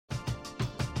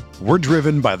We're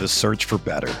driven by the search for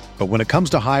better. But when it comes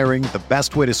to hiring, the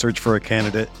best way to search for a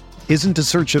candidate isn't to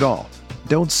search at all.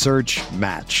 Don't search,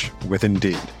 match with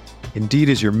Indeed. Indeed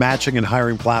is your matching and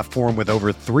hiring platform with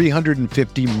over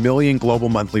 350 million global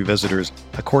monthly visitors,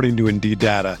 according to Indeed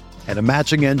data, and a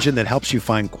matching engine that helps you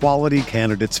find quality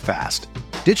candidates fast.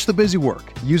 Ditch the busy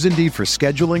work. Use Indeed for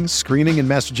scheduling, screening, and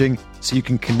messaging so you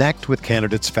can connect with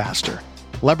candidates faster.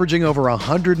 Leveraging over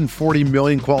 140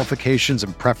 million qualifications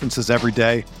and preferences every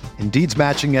day, Indeed's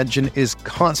matching engine is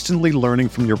constantly learning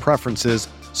from your preferences,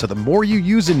 so the more you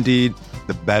use Indeed,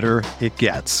 the better it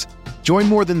gets. Join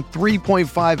more than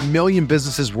 3.5 million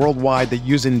businesses worldwide that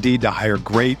use Indeed to hire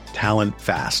great talent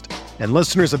fast. And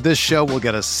listeners of this show will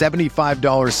get a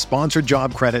 $75 sponsored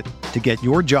job credit to get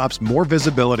your jobs more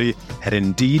visibility at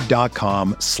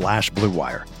Indeed.com/Blue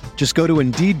Wire. Just go to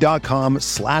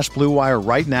Indeed.com/Blue Wire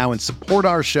right now and support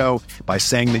our show by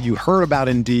saying that you heard about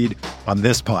Indeed on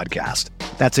this podcast.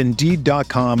 That's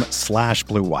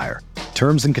Indeed.com/Blue Wire.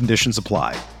 Terms and conditions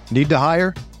apply. Need to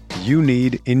hire? You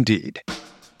need Indeed.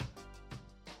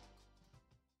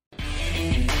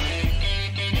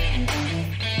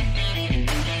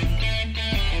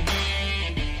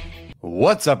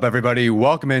 What's up, everybody?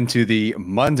 Welcome into the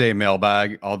Monday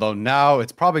mailbag, although now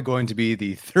it's probably going to be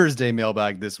the Thursday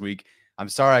mailbag this week. I'm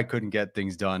sorry I couldn't get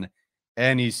things done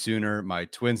any sooner. My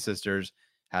twin sisters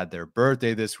had their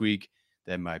birthday this week.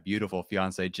 Then my beautiful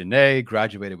fiance, Janae,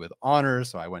 graduated with honors,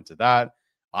 so I went to that.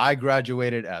 I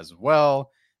graduated as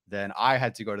well. Then I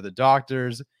had to go to the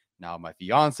doctors. Now my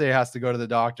fiance has to go to the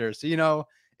doctor. So,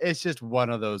 it's just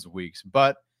one of those weeks.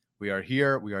 But we are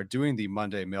here. We are doing the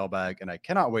Monday mailbag, and I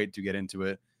cannot wait to get into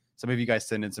it. Some of you guys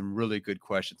send in some really good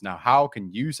questions. Now, how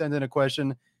can you send in a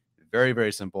question? Very,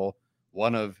 very simple.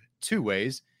 One of two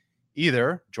ways.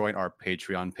 Either join our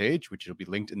Patreon page, which will be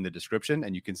linked in the description,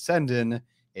 and you can send in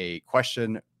a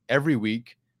question every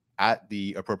week at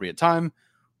the appropriate time,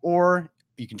 or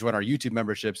you can join our YouTube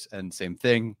memberships, and same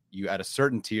thing. You add a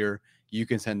certain tier, you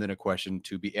can send in a question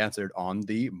to be answered on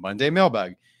the Monday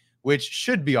mailbag, which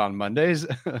should be on Mondays.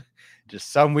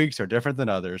 Just some weeks are different than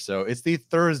others. So it's the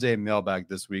Thursday mailbag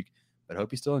this week, but I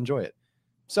hope you still enjoy it.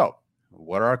 So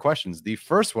what are our questions? The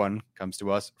first one comes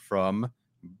to us from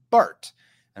Bart.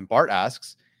 And Bart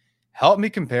asks, help me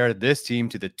compare this team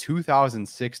to the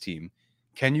 2006 team.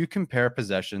 Can you compare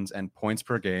possessions and points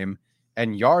per game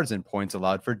and yards and points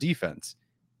allowed for defense?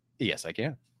 Yes, I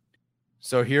can.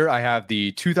 So here I have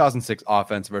the 2006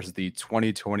 offense versus the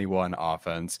 2021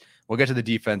 offense. We'll get to the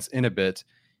defense in a bit.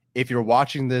 If you're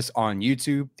watching this on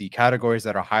YouTube, the categories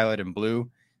that are highlighted in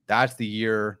blue, that's the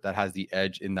year that has the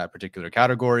edge in that particular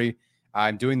category.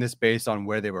 I'm doing this based on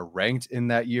where they were ranked in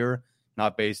that year,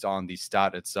 not based on the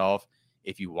stat itself.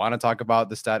 If you want to talk about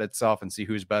the stat itself and see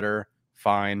who's better,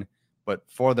 fine. But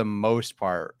for the most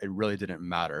part, it really didn't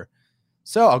matter.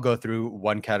 So I'll go through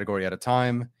one category at a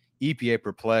time. EPA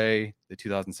per play, the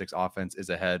 2006 offense is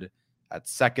ahead at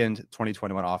second,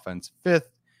 2021 offense fifth.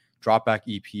 Dropback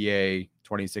EPA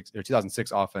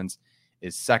 2006 offense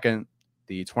is second.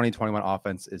 The 2021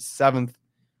 offense is seventh.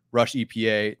 Rush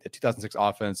EPA, the 2006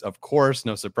 offense, of course,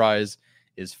 no surprise,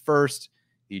 is first.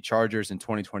 The Chargers in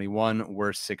 2021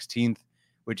 were 16th,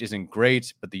 which isn't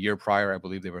great, but the year prior, I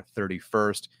believe they were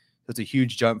 31st. So it's a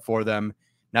huge jump for them.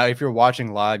 Now, if you're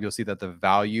watching live, you'll see that the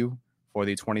value for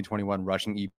the 2021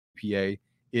 rushing EPA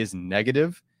is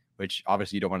negative, which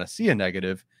obviously you don't want to see a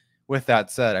negative. With that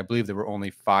said, I believe there were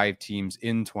only 5 teams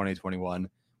in 2021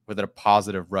 with a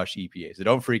positive rush EPA. So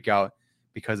don't freak out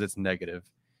because it's negative.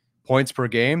 Points per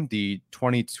game, the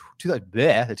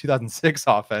 2006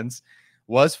 offense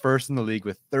was first in the league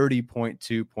with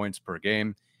 30.2 points per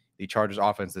game. The Chargers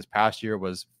offense this past year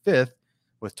was fifth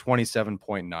with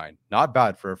 27.9. Not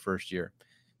bad for a first year.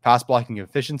 Pass blocking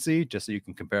efficiency, just so you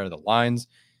can compare the lines.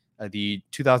 The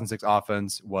 2006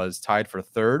 offense was tied for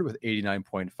third with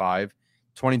 89.5.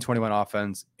 2021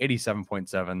 offense,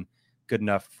 87.7. Good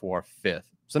enough for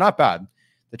fifth. So not bad.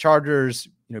 The Chargers,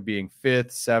 being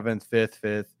fifth, seventh,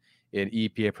 fifth in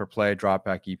EPA per play,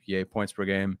 dropback EPA, points per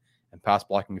game, and pass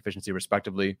blocking efficiency,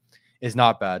 respectively, is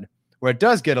not bad. Where it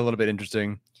does get a little bit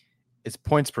interesting is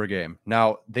points per game.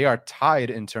 Now, they are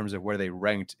tied in terms of where they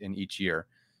ranked in each year.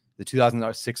 The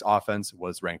 2006 offense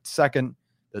was ranked second.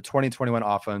 The 2021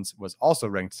 offense was also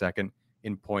ranked second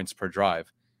in points per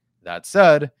drive. That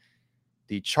said,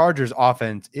 the Chargers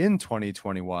offense in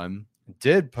 2021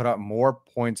 did put up more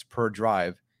points per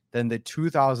drive than the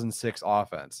 2006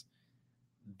 offense.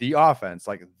 The offense,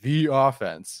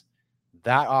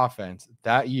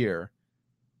 that year,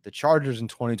 the Chargers in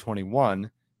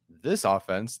 2021, this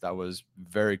offense that was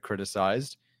very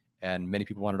criticized and many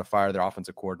people wanted to fire their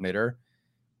offensive coordinator,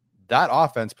 that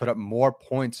offense put up more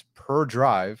points per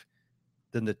drive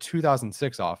than the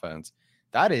 2006 offense.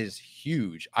 That is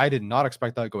huge. I did not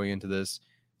expect that going into this.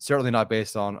 Certainly not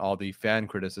based on all the fan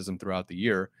criticism throughout the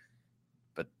year.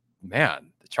 But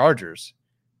man, the Chargers,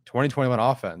 2021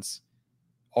 offense,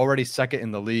 already second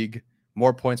in the league,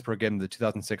 more points per game than the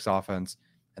 2006 offense.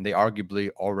 And they arguably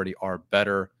already are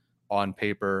better on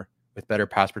paper with better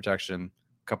pass protection,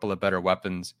 a couple of better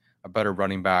weapons, a better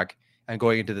running back. And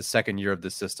going into the second year of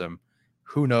this system,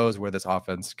 who knows where this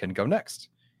offense can go next?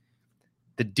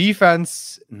 The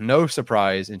defense, no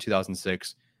surprise, in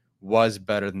 2006 was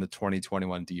better than the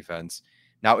 2021 defense.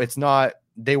 Now, it's not,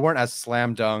 they weren't as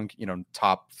slam dunk,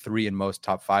 top 3 in most,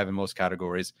 top 5 in most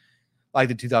categories like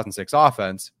the 2006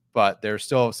 offense, but they're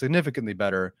still significantly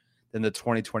better than the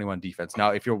 2021 defense.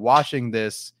 Now, if you're watching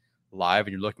this live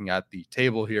and you're looking at the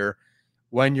table here,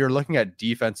 when you're looking at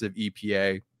defensive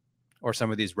EPA or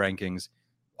some of these rankings,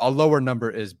 a lower number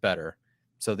is better.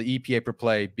 So the EPA per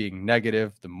play being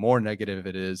negative, the more negative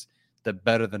it is, the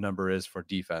better the number is for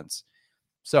defense.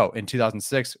 So in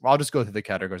 2006, I'll just go through the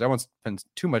categories. I won't spend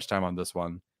too much time on this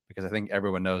one because I think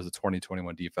everyone knows the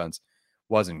 2021 defense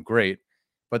wasn't great.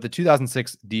 But the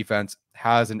 2006 defense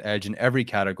has an edge in every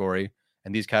category.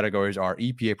 And these categories are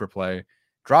EPA per play,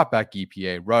 dropback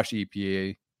EPA, rush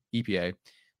EPA,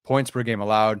 points per game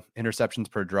allowed, interceptions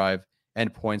per drive,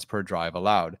 and points per drive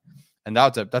allowed. And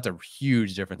that's a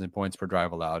huge difference in points per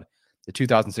drive allowed. The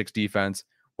 2006 defense,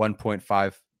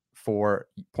 1.54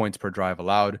 points per drive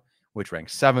allowed, which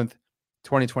ranks 7th.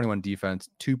 2021 defense,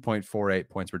 2.48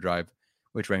 points per drive,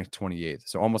 which ranks 28th.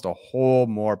 So almost a whole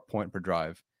more point per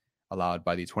drive allowed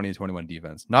by the 2021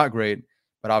 defense. Not great,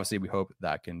 but obviously we hope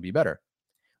that can be better.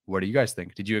 What do you guys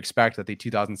think? Did you expect that the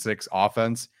 2006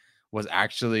 offense was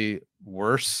actually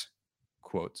worse,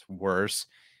 quotes, worse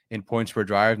in points per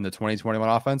drive than the 2021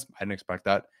 offense? I didn't expect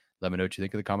that. Let me know what you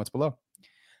think in the comments below.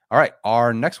 All right,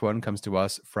 our next one comes to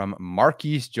us from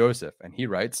Marquise Joseph, and he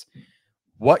writes,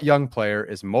 what young player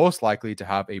is most likely to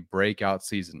have a breakout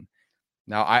season?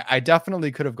 Now, I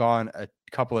definitely could have gone a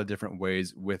couple of different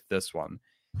ways with this one.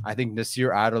 I think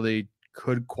Nasir Adderley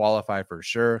could qualify for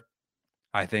sure.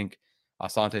 I think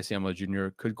Asante Samuel Jr.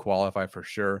 could qualify for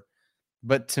sure.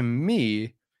 But to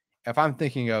me, if I'm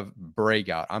thinking of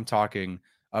breakout, I'm talking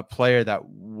a player that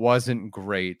wasn't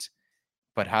great,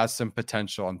 but has some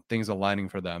potential and things aligning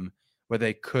for them where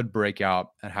they could break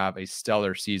out and have a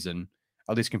stellar season,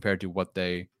 at least compared to what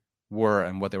they were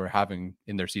and what they were having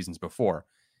in their seasons before.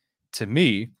 To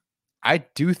me, I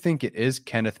do think it is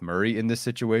Kenneth Murray in this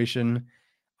situation.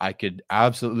 I could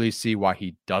absolutely see why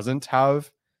he doesn't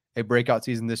have a breakout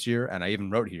season this year. And I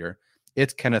even wrote here,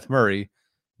 it's Kenneth Murray, ...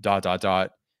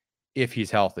 if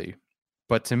he's healthy.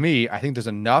 But to me, I think there's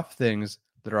enough things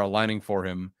that are aligning for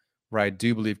him where I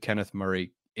do believe Kenneth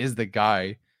Murray is the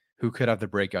guy who could have the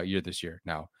breakout year this year.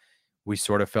 Now, we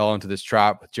sort of fell into this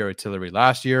trap with Jerry Tillery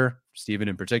last year, Steven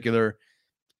in particular.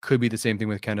 Could be the same thing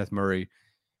with Kenneth Murray.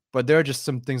 But there are just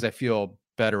some things I feel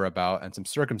better about and some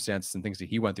circumstances and things that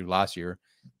he went through last year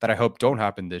that I hope don't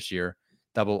happen this year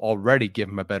that will already give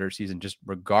him a better season, just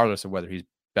regardless of whether he's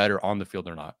better on the field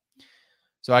or not.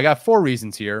 So I got 4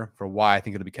 reasons here for why I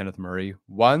think it'll be Kenneth Murray.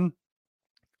 1,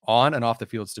 on and off the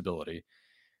field stability.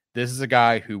 This is a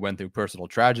guy who went through personal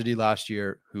tragedy last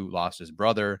year, who lost his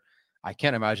brother. I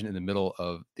can't imagine in the middle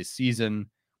of the season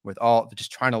with all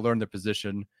just trying to learn the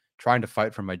position, trying to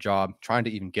fight for my job, trying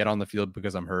to even get on the field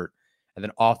because I'm hurt. And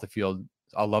then off the field,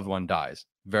 a loved one dies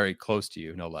very close to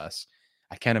you, no less.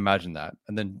 I can't imagine that.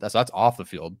 And then that's off the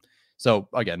field. So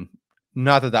again,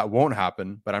 not that won't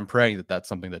happen, but I'm praying that that's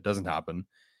something that doesn't happen.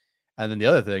 And then the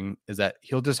other thing is that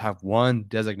he'll just have one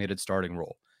designated starting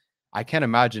role. I can't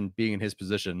imagine being in his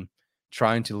position,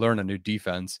 trying to learn a new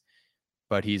defense,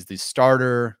 but he's the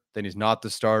starter, then he's not the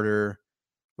starter,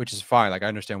 which is fine. Like, I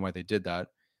understand why they did that.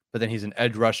 But then he's an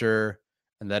edge rusher,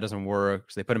 and that doesn't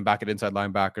work. So they put him back at inside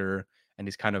linebacker, and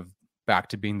he's kind of back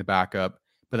to being the backup.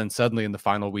 But then suddenly in the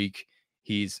final week,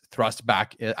 he's thrust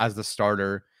back as the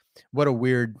starter. What a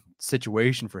weird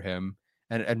situation for him,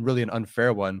 and really an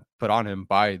unfair one put on him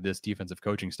by this defensive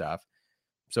coaching staff.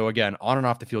 So again, on and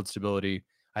off the field stability,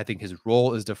 I think his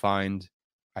role is defined.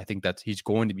 I think that he's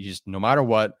going to be just, no matter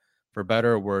what, for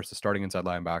better or worse, the starting inside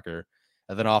linebacker.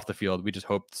 And then off the field, we just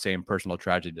hope the same personal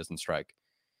tragedy doesn't strike.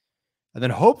 And then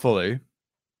hopefully,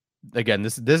 again,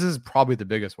 this is probably the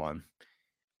biggest one.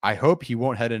 I hope he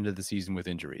won't head into the season with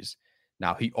injuries.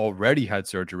 Now, he already had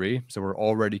surgery, so we're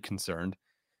already concerned.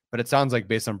 But it sounds like,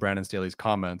 based on Brandon Staley's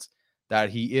comments, that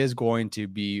he is going to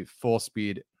be full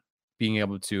speed, being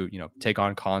able to, take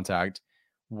on contact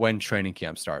when training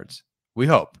camp starts. We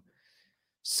hope.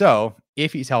 So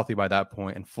if he's healthy by that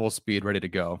point and full speed, ready to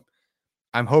go,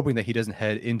 I'm hoping that he doesn't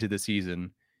head into the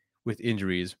season with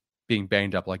injuries, being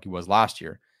banged up like he was last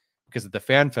year. Because at the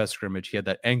FanFest scrimmage, he had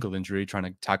that ankle injury trying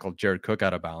to tackle Jared Cook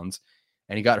out of bounds,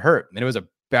 and he got hurt. And it was a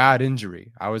bad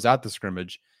injury. I was at the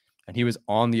scrimmage, and he was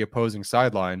on the opposing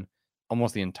sideline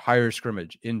almost the entire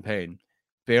scrimmage in pain,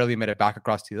 barely made it back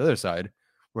across to the other side,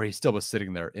 where he still was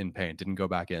sitting there in pain, didn't go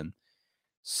back in.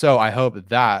 So I hope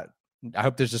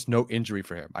there's just no injury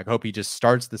for him. I hope he just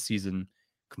starts the season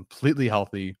completely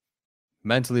healthy,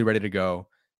 mentally ready to go,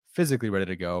 physically ready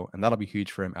to go, and that'll be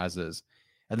huge for him as is.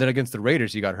 And then against the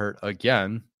Raiders, he got hurt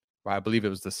again. I believe it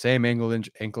was the same ankle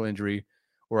injury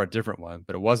or a different one,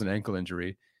 but it was an ankle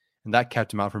injury, and that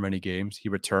kept him out for many games. He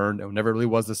returned and never really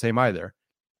was the same either.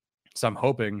 So I'm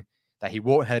hoping that he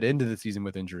won't head into the season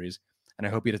with injuries, and I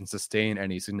hope he doesn't sustain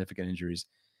any significant injuries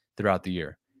throughout the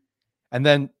year. And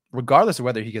then regardless of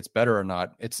whether he gets better or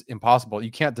not, it's impossible.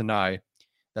 You can't deny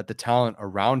that the talent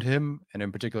around him, and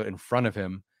in particular in front of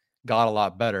him, got a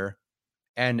lot better.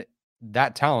 And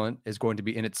that talent is going to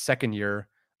be in its second year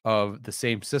of the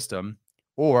same system,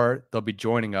 or they'll be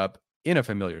joining up in a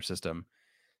familiar system.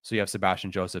 So you have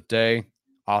Sebastian Joseph Day,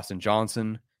 Austin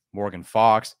Johnson, Morgan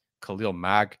Fox, Khalil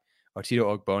Mack,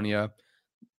 Otito Ogbonia.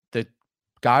 The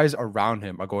guys around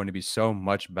him are going to be so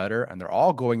much better, and they're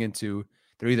all going into,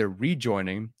 they're either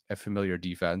rejoining a familiar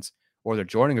defense, or they're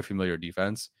joining a familiar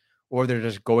defense, or they're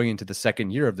just going into the second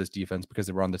year of this defense because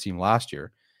they were on the team last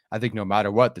year. I think no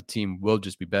matter what, the team will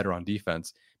just be better on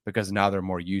defense because now they're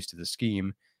more used to the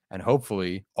scheme, and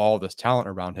hopefully all this talent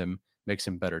around him makes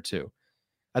him better too.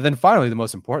 And then finally, the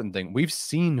most important thing, we've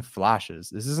seen flashes.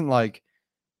 This isn't like,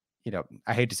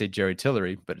 I hate to say Jerry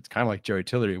Tillery, but it's kind of like Jerry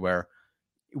Tillery where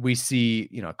we see,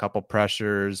 a couple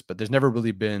pressures, but there's never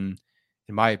really been,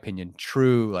 in my opinion,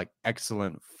 true, like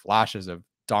excellent flashes of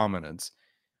dominance.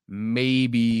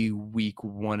 Maybe week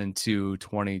 1 and 2,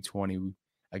 2020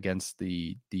 against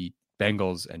the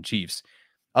Bengals and Chiefs.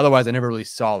 Otherwise, I never really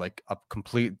saw like a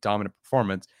complete dominant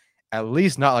performance, at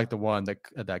least not like the one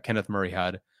that Kenneth Murray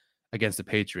had against the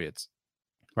Patriots,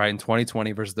 right? In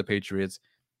 2020 versus the Patriots,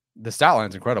 the stat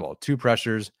line's incredible. 2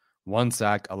 pressures, 1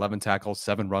 sack, 11 tackles,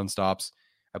 7 run stops.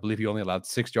 I believe he only allowed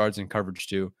 6 yards in coverage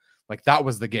too. Like that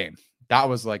was the game. That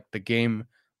was like the game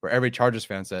where every Chargers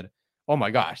fan said, oh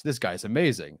my gosh, this guy's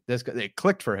amazing. This guy, it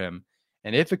clicked for him.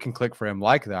 And if it can click for him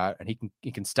like that, and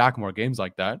he can stack more games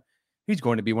like that, he's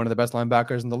going to be one of the best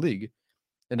linebackers in the league.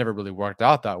 It never really worked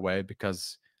out that way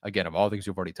because, again, of all things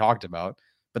we've already talked about,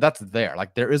 but that's there.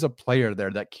 Like there is a player there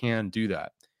that can do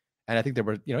that. And I think there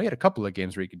were, he had a couple of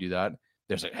games where he could do that.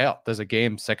 There's a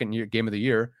game, second year game of the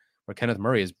year, where Kenneth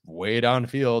Murray is way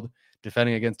downfield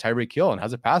defending against Tyreek Hill and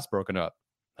has a pass broken up.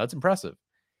 That's impressive.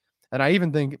 And I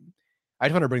even think, I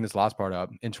just want to bring this last part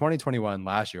up. In 2021,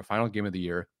 last year, final game of the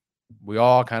year, we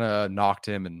all kind of knocked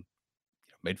him and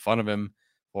made fun of him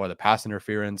for the pass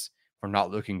interference, for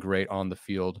not looking great on the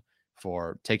field,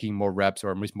 for taking more reps,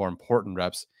 or at least more important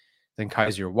reps than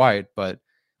Kaiser White. But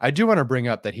I do want to bring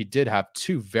up that he did have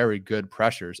 2 very good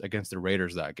pressures against the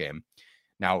Raiders that game.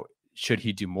 Now, should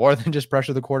he do more than just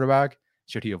pressure the quarterback?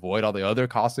 Should he avoid all the other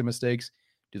costly mistakes?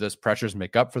 Do those pressures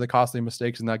make up for the costly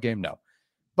mistakes in that game? No.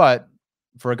 But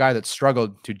for a guy that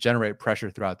struggled to generate pressure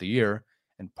throughout the year,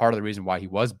 and part of the reason why he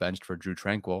was benched for Drew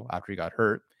Tranquill after he got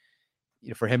hurt,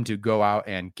 for him to go out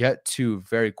and get 2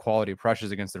 very quality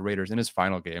pressures against the Raiders in his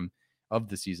final game of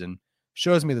the season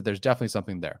shows me that there's definitely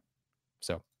something there.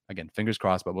 So again, fingers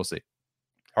crossed, but we'll see.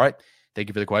 All right. Thank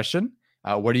you for the question.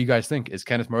 What do you guys think? Is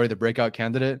Kenneth Murray the breakout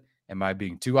candidate? Am I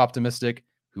being too optimistic?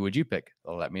 Who would you pick?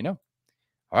 Let me know.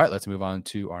 All right, let's move on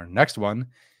to our next one.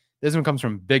 This one comes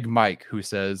from Big Mike, who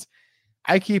says,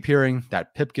 I keep hearing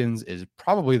that Pipkins is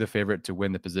probably the favorite to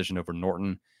win the position over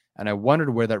Norton, and I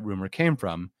wondered where that rumor came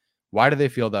from. Why do they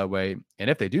feel that way? And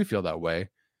if they do feel that way,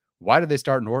 why did they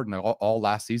start Norton all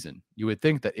last season? You would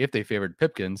think that if they favored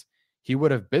Pipkins, he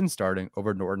would have been starting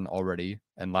over Norton already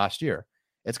and last year.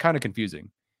 It's kind of confusing.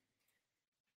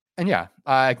 And yeah,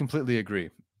 I completely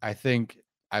agree. I think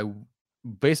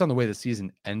based on the way the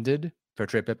season ended for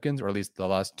Trey Pipkins, or at least the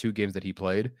last 2 games that he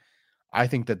played, I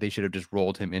think that they should have just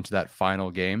rolled him into that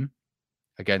final game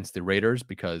against the Raiders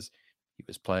because he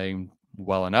was playing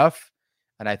well enough.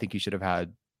 And I think he should have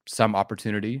had some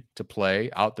opportunity to play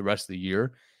out the rest of the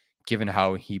year, given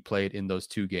how he played in those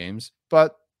 2 games.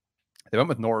 But they went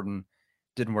with Norton,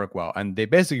 didn't work well. And they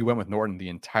basically went with Norton the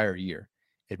entire year.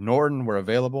 If Norton were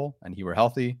available and he were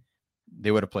healthy,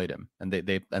 they would have played him. And they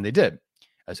did.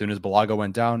 As soon as Bulaga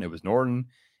went down, it was Norton.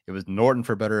 It was Norton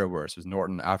for better or worse. It was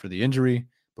Norton after the injury,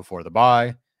 before the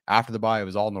bye. After the bye, it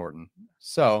was all Norton.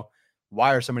 So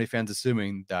why are so many fans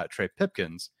assuming that Trey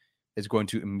Pipkins is going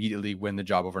to immediately win the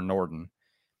job over Norton?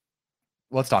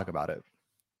 Let's talk about it.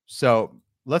 So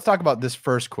let's talk about this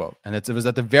first quote. And it was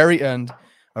at the very end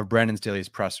of Brandon Staley's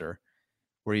presser,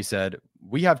 where he said,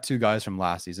 "We have two guys from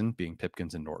last season, being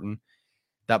Pipkins and Norton,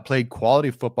 that played quality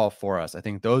football for us. I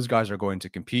think those guys are going to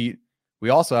compete. We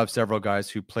also have several guys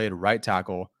who played right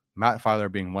tackle, Matt Filer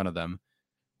being one of them.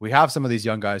 We have some of these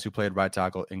young guys who played right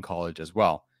tackle in college as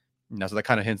well." Now, so that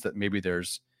kind of hints that maybe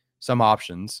there's some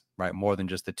options, right? More than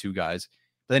just the two guys.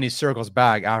 But then he circles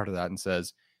back after that and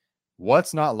says,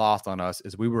 "What's not lost on us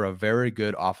is we were a very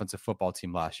good offensive football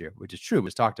team last year," which is true. We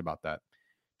just talked about that.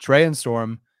 Trey and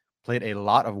Storm played a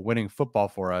lot of winning football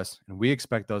for us, and we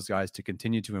expect those guys to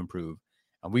continue to improve.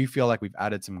 And we feel like we've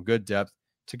added some good depth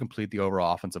to complete the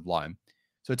overall offensive line.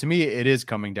 So to me, it is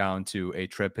coming down to a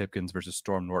Trey Pipkins versus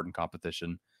Storm Norton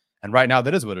competition. And right now,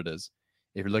 that is what it is.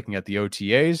 If you're looking at the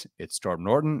OTAs, it's Storm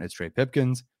Norton, it's Trey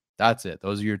Pipkins. That's it.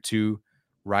 Those are your two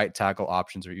right tackle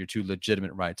options, or your two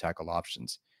legitimate right tackle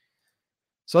options.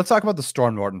 So let's talk about the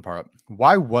Storm Norton part.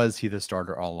 Why was he the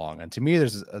starter all along? And to me,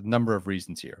 there's a number of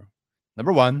reasons here.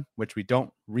 Number one, which we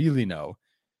don't really know,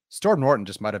 Storm Norton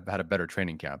just might have had a better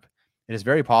training camp. It is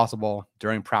very possible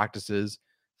during practices,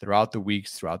 throughout the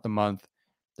weeks, throughout the month,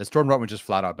 that Storm Norton was just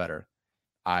flat out better.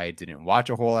 I didn't watch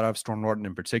a whole lot of Storm Norton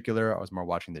in particular. I was more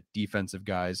watching the defensive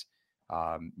guys,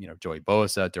 Joey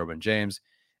Bosa, Derwin James.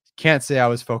 Can't say I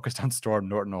was focused on Storm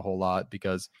Norton a whole lot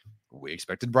because we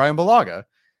expected Brian Bulaga.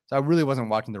 So I really wasn't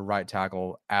watching the right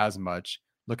tackle as much,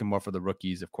 looking more for the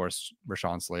rookies, of course,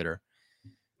 Rashawn Slater.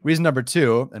 Reason number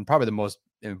two, and probably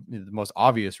the most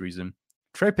obvious reason,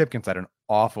 Trey Pipkins had an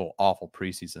awful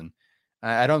preseason.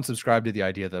 I don't subscribe to the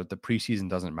idea that the preseason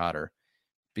doesn't matter,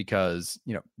 because,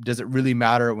 does it really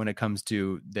matter when it comes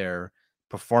to their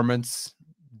performance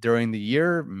during the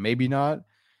year? Maybe not.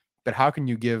 But how can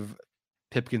you give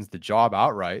Pipkins the job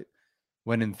outright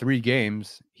when in 3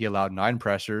 games he allowed 9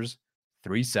 pressures,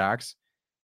 3 sacks,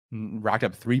 racked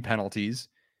up 3 penalties?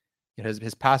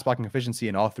 His pass blocking efficiency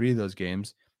in all 3 of those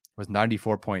games was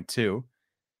 94.2.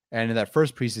 And in that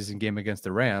first preseason game against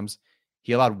the Rams,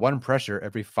 he allowed 1 pressure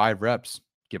every 5 reps,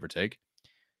 give or take,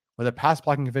 with a pass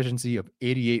blocking efficiency of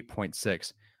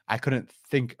 88.6. I couldn't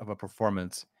think of a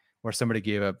performance where somebody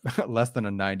gave up less than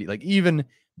a 90. Like, even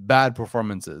bad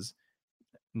performances,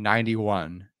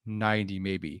 91, 90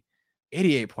 maybe.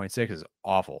 88.6 is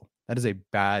awful. That is a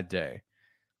bad day.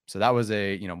 So that was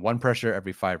a, 1 pressure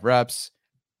every 5 reps,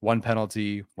 1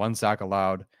 penalty, 1 sack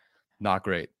allowed. Not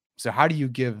great. So how do you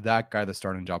give that guy the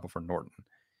starting job over Norton?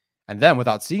 And then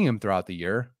without seeing him throughout the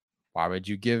year, why would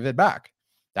you give it back?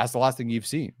 That's the last thing you've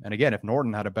seen. And again, if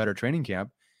Norton had a better training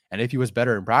camp and if he was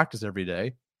better in practice every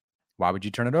day, why would you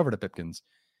turn it over to Pipkins?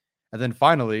 And then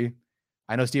finally,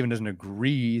 I know Steven doesn't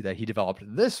agree that he developed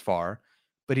this far,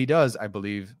 but he does, I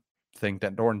believe, think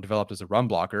that Norton developed as a run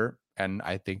blocker. And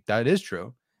I think that is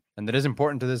true. And that is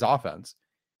important to this offense.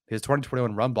 His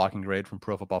 2021 run blocking grade from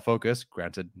Pro Football Focus,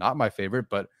 granted, not my favorite,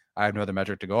 but I have no other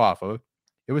metric to go off of,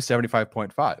 it was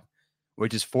 75.5,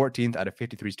 which is 14th out of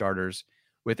 53 starters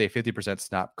with a 50%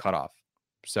 snap cutoff.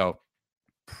 So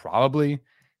probably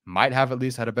might have at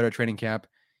least had a better training camp.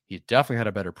 He definitely had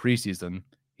a better preseason.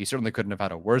 He certainly couldn't have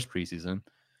had a worse preseason.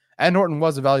 And Norton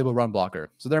was a valuable run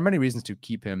blocker. So there are many reasons to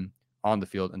keep him on the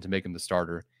field and to make him the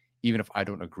starter, even if I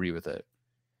don't agree with it.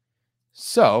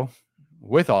 So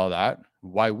with all that,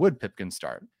 why would Pipkins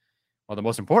start? Well, the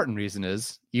most important reason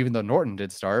is, even though Norton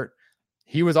did start,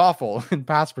 he was awful in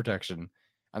pass protection,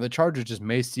 and the Chargers just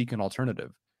may seek an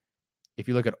alternative. If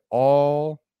you look at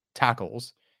all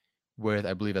tackles with,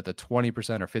 I believe, at the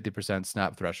 20% or 50%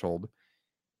 snap threshold,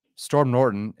 Storm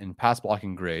Norton in pass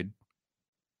blocking grade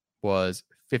was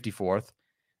 54th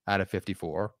out of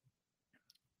 54.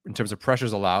 In terms of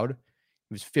pressures allowed,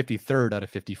 he was 53rd out of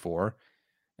 54.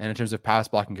 And in terms of pass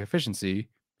blocking efficiency,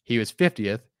 he was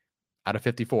 50th out of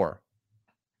 54.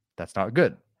 That's not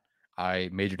good. I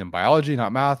majored in biology,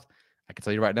 not math. I can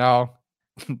tell you right now,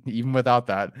 even without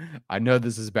that, I know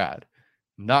this is bad.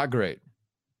 Not great.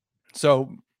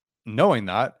 So knowing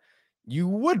that, you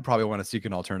would probably want to seek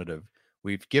an alternative.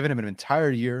 We've given him an entire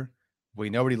year.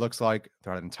 We know what he looks like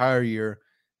throughout an entire year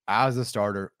as a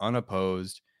starter,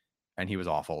 unopposed, and he was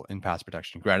awful in pass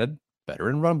protection. Granted, better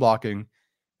in run blocking,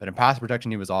 but in pass protection,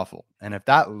 he was awful. And if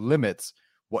that limits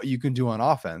what you can do on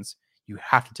offense, you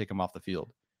have to take him off the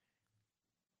field.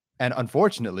 And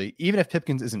unfortunately, even if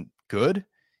Pipkins isn't good,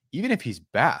 even if he's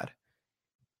bad,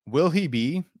 will he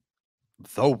be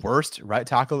the worst right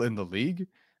tackle in the league?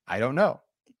 I don't know.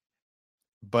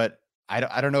 But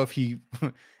I don't know if he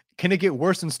can it get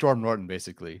worse than Storm Norton,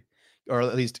 basically, or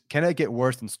at least can it get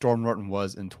worse than Storm Norton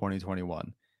was in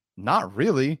 2021? Not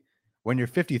really. When you're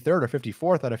 53rd or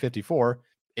 54th out of 54,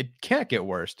 it can't get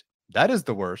worse. That is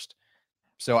the worst.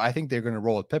 So I think they're going to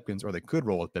roll with Pipkins, or they could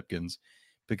roll with Pipkins,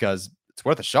 because it's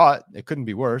worth a shot. It couldn't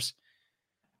be worse.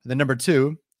 And then number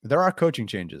two, there are coaching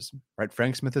changes, right?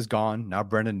 Frank Smith is gone. Now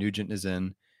Brendan Nugent is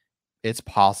in. It's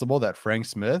possible that Frank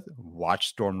Smith watched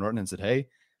Storm Norton and said, hey,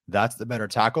 that's the better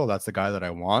tackle. That's the guy that I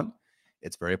want.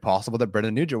 It's very possible that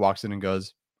Brendan Nugent walks in and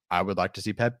goes, I would like to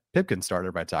see Pipkins start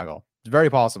at right tackle. It's very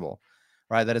possible,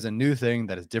 right? That is a new thing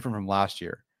that is different from last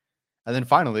year. And then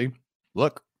finally,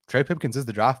 look, Trey Pipkins is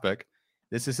the draft pick.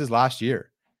 This is his last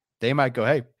year. They might go,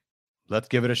 hey, let's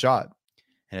give it a shot.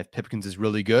 And if Pipkins is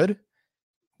really good,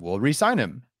 we'll re-sign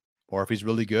him. Or if he's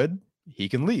really good, he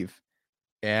can leave.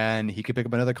 And he could pick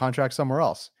up another contract somewhere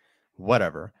else.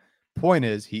 Whatever. Point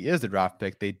is, he is the draft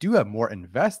pick. They do have more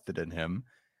invested in him.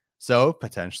 So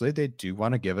potentially they do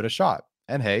want to give it a shot.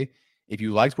 And hey, if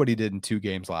you liked what he did in 2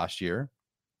 games last year,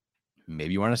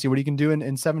 maybe you want to see what he can do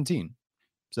in 17.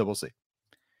 So we'll see.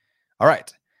 All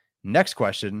right. Next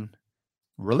question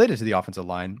related to the offensive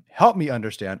line. Help me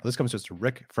understand. This comes to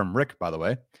Rick, from Rick, by the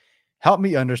way. Help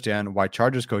me understand why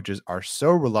Chargers coaches are so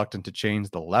reluctant to change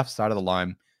the left side of the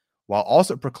line while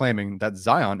also proclaiming that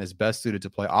Zion is best suited to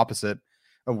play opposite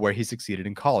of where he succeeded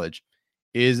in college.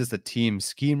 Is this a team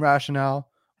scheme rationale,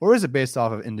 or is it based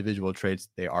off of individual traits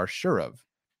they are sure of?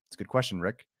 It's a good question,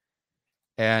 Rick.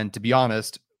 And to be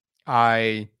honest,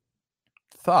 I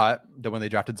thought that when they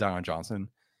drafted Zion Johnson,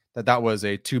 that was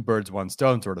a 2 birds, 1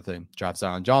 stone sort of thing. Draft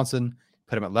Zion Johnson,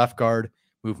 put him at left guard,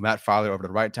 move Matt Filer over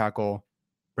to right tackle,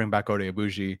 bring back Oday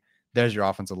Aboushi. There's your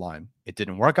offensive line. It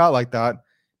didn't work out like that.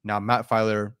 Now Matt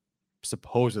Filer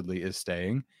supposedly is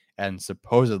staying, and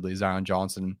supposedly Zion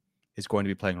Johnson is going to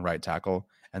be playing right tackle,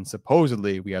 and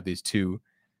supposedly we have these 2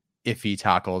 iffy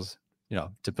tackles,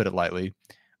 to put it lightly,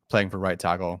 playing for right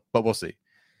tackle, but we'll see.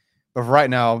 But for right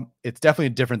now, it's definitely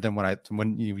different than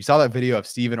when you saw that video of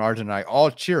Steven, Arjun, and I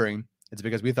all cheering. It's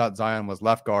because we thought Zion was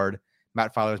left guard,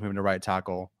 Matt Filer was moving to right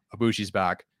tackle, Abushi's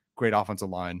back, great offensive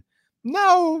line.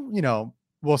 No,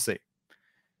 we'll see.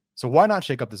 So why not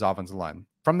shake up this offensive line?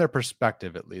 From their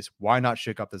perspective, at least, why not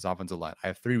shake up this offensive line? I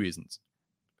have 3 reasons.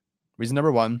 Reason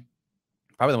number 1,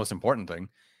 probably the most important thing,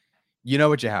 you know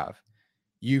what you have.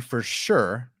 You for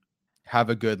sure have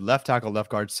a good left tackle,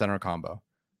 left guard, center combo,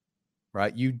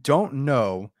 right? You don't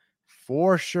know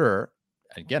for sure.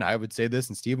 Again, I would say this,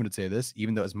 and Steven would say this,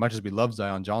 even though as much as we love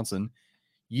Zion Johnson,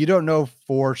 you don't know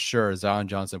for sure Zion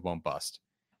Johnson won't bust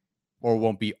or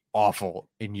won't be awful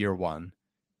in year 1.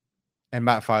 And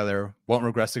Matt Filer won't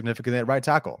regress significantly at right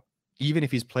tackle, even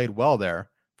if he's played well there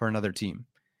for another team.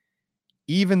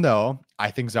 Even though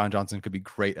I think Zion Johnson could be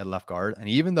great at left guard, and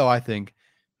even though I think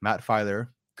Matt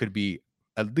Filer could be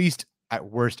at least at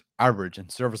worst average and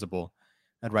serviceable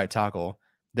at right tackle,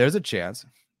 there's a chance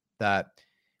that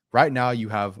right now you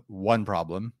have one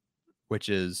problem, which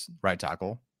is right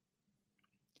tackle.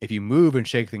 If you move and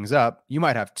shake things up, you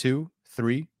might have 2,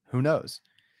 3, who knows?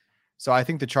 So I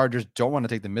think the Chargers don't want to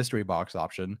take the mystery box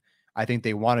option. I think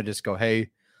they want to just go,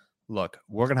 hey, look,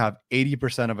 we're going to have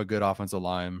 80% of a good offensive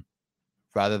line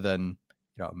rather than,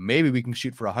 maybe we can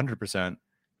shoot for 100%.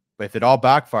 But if it all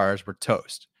backfires, we're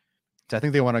toast. So I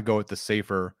think they want to go with the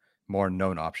safer, more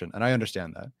known option. And I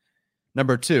understand that.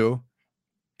 Number 2,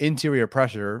 interior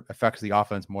pressure affects the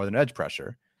offense more than edge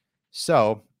pressure.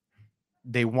 So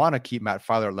they want to keep Matt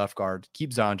Filer at left guard,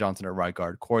 keep Zion Johnson at right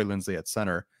guard, Corey Linsley at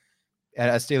center. And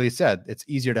as Staley said, it's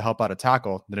easier to help out a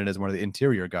tackle than it is one of the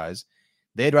interior guys.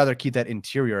 They'd rather keep that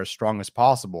interior as strong as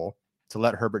possible to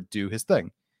let Herbert do his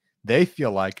thing. They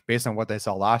feel like, based on what they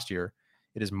saw last year,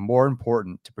 it is more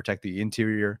important to protect the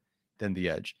interior than the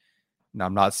edge. Now,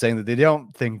 I'm not saying that they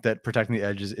don't think that protecting the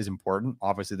edge is important.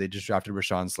 Obviously, they just drafted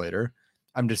Rashawn Slater.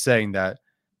 I'm just saying that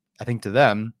I think to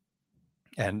them,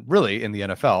 and really in the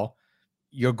NFL,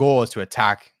 your goal is to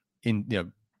attack,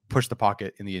 push the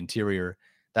pocket in the interior.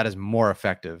 That is more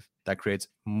effective. That creates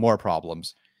more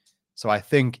problems. So I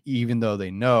think even though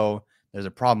they know there's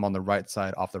a problem on the right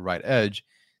side off the right edge,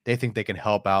 they think they can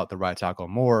help out the right tackle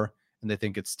more, and they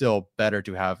think it's still better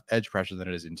to have edge pressure than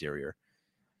it is interior.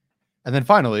 And then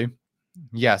finally,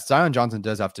 yes, Zion Johnson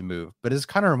does have to move, but this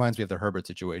kind of reminds me of the Herbert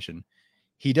situation.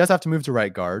 He does have to move to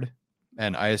right guard,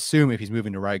 and I assume if he's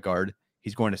moving to right guard,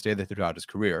 he's going to stay there throughout his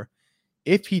career.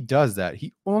 If he does that,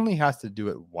 he only has to do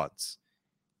it once.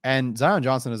 And Zion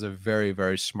Johnson is a very,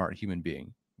 very smart human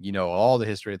being. All the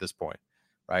history at this point,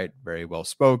 right? Very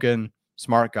well-spoken,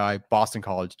 smart guy, Boston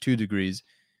College, 2 degrees.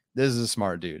 This is a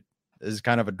smart dude. This is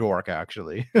kind of a dork,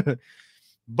 actually.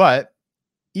 But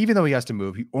even though he has to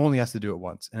move, he only has to do it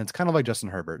once. And it's kind of like Justin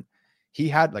Herbert. He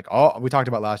had we talked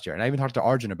about last year, and I even talked to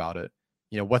Arjun about it.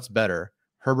 What's better,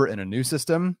 Herbert in a new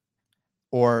system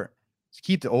or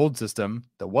keep the old system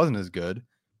that wasn't as good,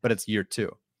 but it's year 2?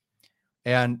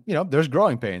 And, there's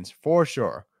growing pains for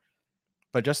sure.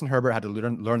 But Justin Herbert had to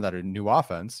learn that a new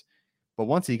offense. But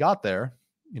once he got there,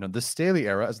 the Staley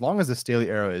era, as long as the Staley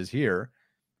era is here,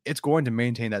 it's going to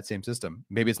maintain that same system.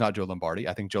 Maybe it's not Joe Lombardi.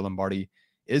 I think Joe Lombardi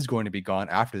is going to be gone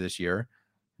after this year,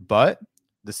 but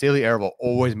the Staley era will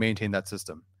always maintain that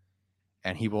system.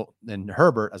 And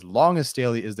Herbert, as long as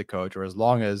Staley is the coach, or as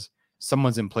long as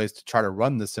someone's in place to try to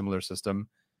run this similar system,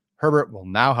 Herbert will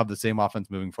now have the same offense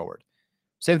moving forward.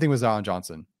 Same thing with Zion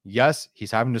Johnson. Yes,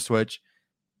 he's having to switch.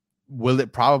 Will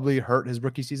it probably hurt his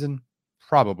rookie season?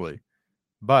 Probably.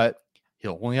 But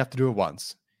he'll only have to do it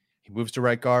once. He moves to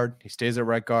right guard. He stays at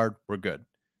right guard. We're good.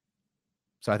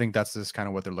 So I think that's just kind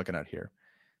of what they're looking at here.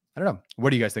 I don't know. What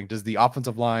do you guys think? Does the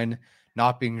offensive line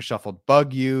not being shuffled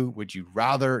bug you? Would you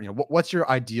rather, what's your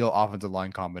ideal offensive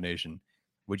line combination?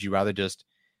 Would you rather just,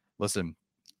 listen,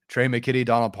 Trey McKitty,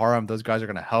 Donald Parham, those guys are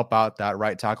going to help out that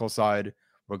right tackle side.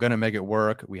 We're going to make it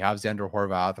work. We have Xander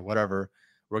Horvath, whatever.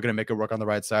 We're going to make it work on the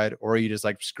right side. Or are you just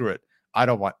like, screw it. I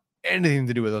don't want anything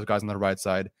to do with those guys on the right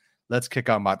side. Let's kick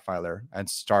out Matt Filer and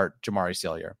start Jamari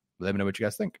Salyer. Let me know what you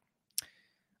guys think.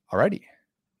 Alrighty.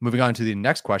 Moving on to the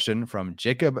next question from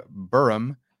Jacob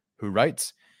Burham, who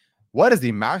writes, what is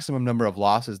the maximum number of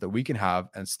losses that we can have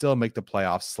and still make the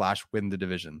playoffs / win the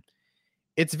division?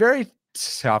 It's very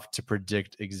tough to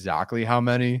predict exactly how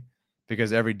many,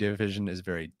 because every division is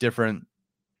very different.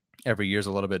 Every year is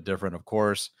a little bit different, of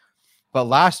course. But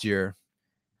last year,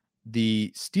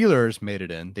 the Steelers made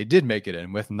it in. They did make it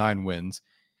in with 9 wins,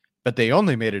 but they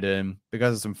only made it in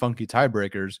because of some funky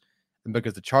tiebreakers and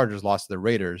because the Chargers lost to the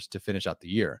Raiders to finish out the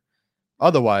year.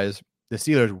 Otherwise, the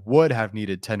Steelers would have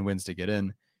needed 10 wins to get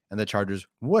in, and the Chargers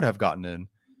would have gotten in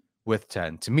with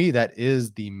 10. To me, that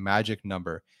is the magic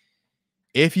number.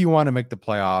 If you want to make the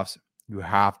playoffs, you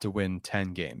have to win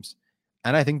 10 games.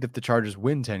 And I think that if the Chargers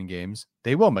win 10 games,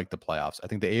 they will make the playoffs. I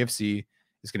think the AFC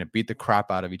is going to beat the crap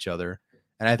out of each other.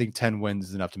 And I think 10 wins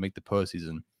is enough to make the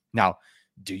postseason. Now,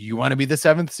 do you want to be the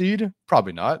 7th seed?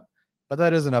 Probably not. But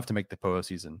that is enough to make the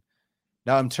postseason.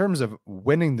 Now, in terms of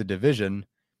winning the division,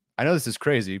 I know this is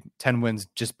crazy. 10 wins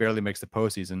just barely makes the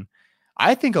postseason.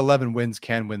 I think 11 wins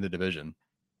can win the division.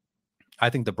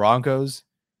 I think the Broncos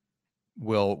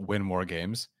will win more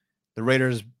games. The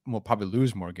Raiders will probably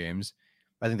lose more games.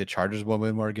 I think the Chargers will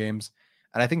win more games.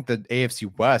 And I think the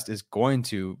AFC West is going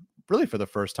to, really for the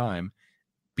first time,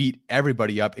 beat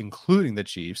everybody up, including the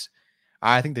Chiefs.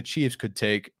 I think the Chiefs could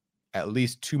take at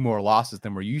least 2 more losses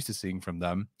than we're used to seeing from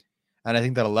them. And I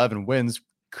think that 11 wins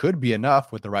could be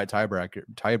enough with the right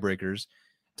tiebreakers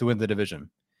to win the division.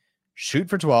 Shoot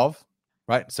for 12,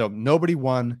 right? So nobody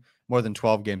won more than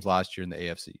 12 games last year in the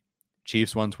AFC.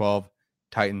 Chiefs won 12,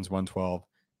 Titans won 12.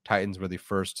 Titans were the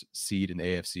first seed in the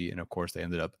AFC, and of course they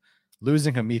ended up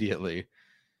losing immediately.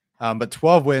 But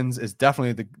 12 wins is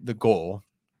definitely the goal,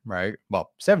 right?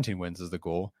 Well, 17 wins is the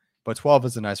goal, but 12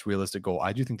 is a nice realistic goal.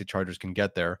 I do think the Chargers can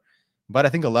get there, but I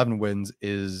think 11 wins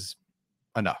is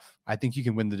enough. I think you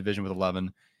can win the division with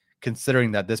 11,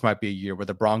 considering that this might be a year where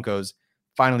the Broncos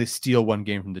finally steal 1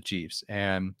 game from the Chiefs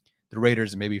and the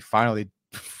Raiders maybe finally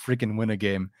freaking win a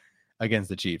game against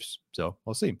the Chiefs. So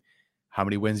we'll see. How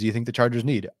many wins do you think the Chargers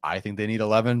need? I think they need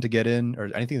 11 to get in, or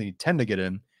I think they need 10 to get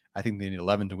in. I think they need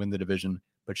 11 to win the division,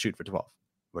 but shoot for 12.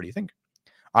 What do you think?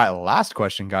 All right, last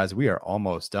question, guys. We are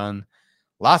almost done.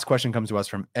 Last question comes to us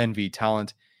from NV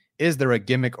Talent. Is there a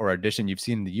gimmick or addition you've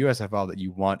seen in the USFL that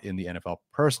you want in the NFL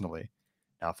personally?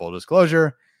 Now, full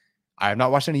disclosure, I have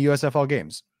not watched any USFL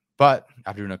games, but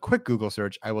after doing a quick Google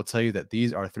search, I will tell you that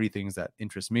these are 3 things that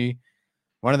interest me.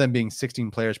 One of them being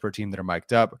 16 players per team that are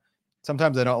mic'd up.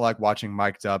 Sometimes I don't like watching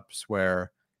mic'd ups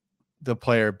where the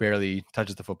player barely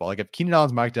touches the football. Like if Keenan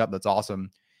Allen's mic'd up, that's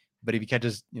awesome. But if he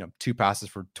catches, 2 passes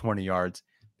for 20 yards,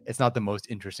 it's not the most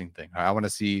interesting thing. I want to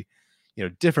see,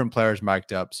 different players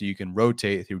mic'd up so you can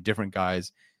rotate through different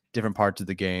guys, different parts of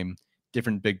the game,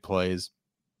 different big plays,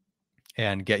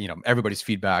 and get, everybody's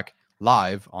feedback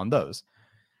live on those.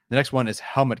 The next one is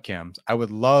helmet cams. I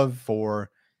would love for,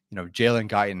 Jalen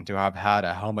Guyton to have had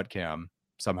a helmet cam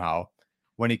somehow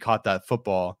when he caught that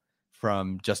football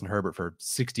from Justin Herbert for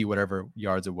 60 whatever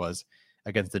yards it was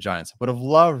against the Giants. Would have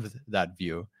loved that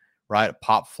view, right? A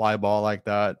pop fly ball like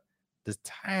that, this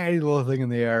tiny little thing in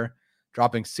the air,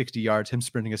 dropping 60 yards, him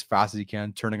sprinting as fast as he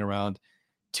can, turning around,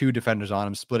 2 defenders on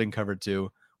him, splitting cover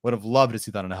 2. Would have loved to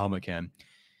see that on a helmet cam.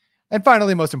 And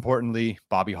finally, most importantly,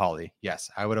 Bobby Holly.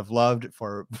 Yes, I would have loved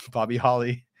for Bobby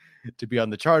Holly to be on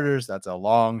the Chargers. That's a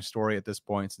long story at this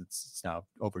point, since it's now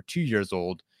over 2 years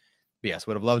old. But yes,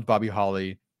 would have loved Bobby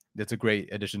Holly. That's a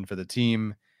great addition for the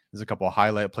team. There's a couple of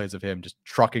highlight plays of him just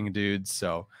trucking dudes.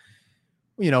 So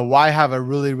why have a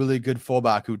really, really good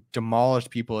fullback who demolished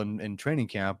people in training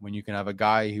camp when you can have a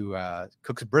guy who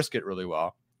cooks brisket really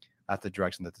well? That's the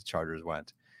direction that the Chargers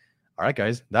went. All right,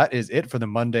 guys, that is it for the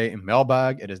Monday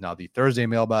mailbag. It is now the Thursday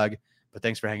mailbag, but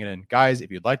thanks for hanging in. Guys, if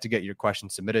you'd like to get your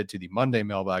questions submitted to the Monday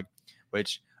mailbag,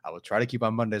 which I will try to keep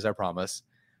on Mondays, I promise,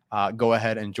 go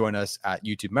ahead and join us at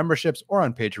YouTube memberships or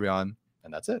on Patreon,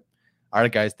 and that's it. All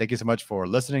right, guys, thank you so much for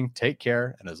listening. Take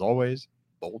care, and as always,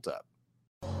 bolt up.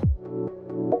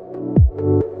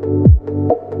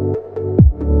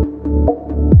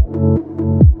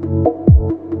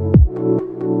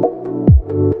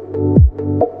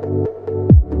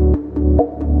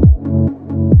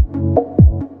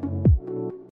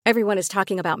 Everyone is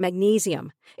talking about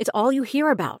magnesium. It's all you hear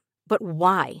about. But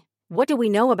why? What do we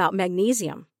know about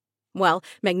magnesium? Well,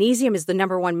 magnesium is the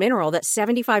number one mineral that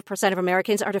 75% of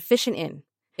Americans are deficient in.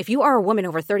 If you are a woman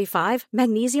over 35,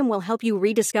 magnesium will help you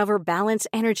rediscover balance,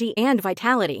 energy, and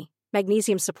vitality.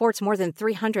 Magnesium supports more than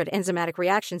 300 enzymatic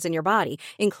reactions in your body,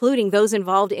 including those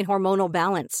involved in hormonal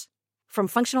balance. From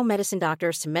functional medicine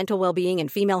doctors to mental well-being and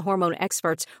female hormone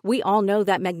experts, we all know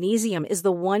that magnesium is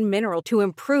the one mineral to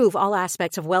improve all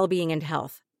aspects of well-being and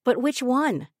health. But which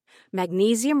one?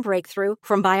 Magnesium Breakthrough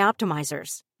from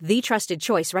Bioptimizers, the trusted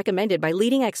choice recommended by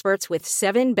leading experts with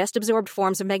 7 best-absorbed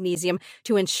forms of magnesium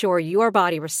to ensure your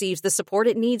body receives the support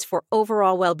it needs for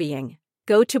overall well-being.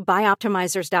 Go to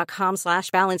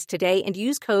bioptimizers.com/balance today and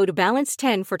use code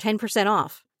BALANCE10 for 10%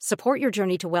 off. Support your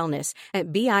journey to wellness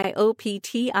at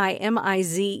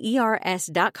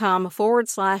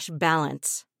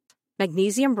bioptimizers.com/balance.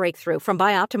 Magnesium Breakthrough from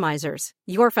Bioptimizers,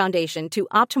 your foundation to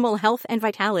optimal health and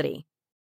vitality.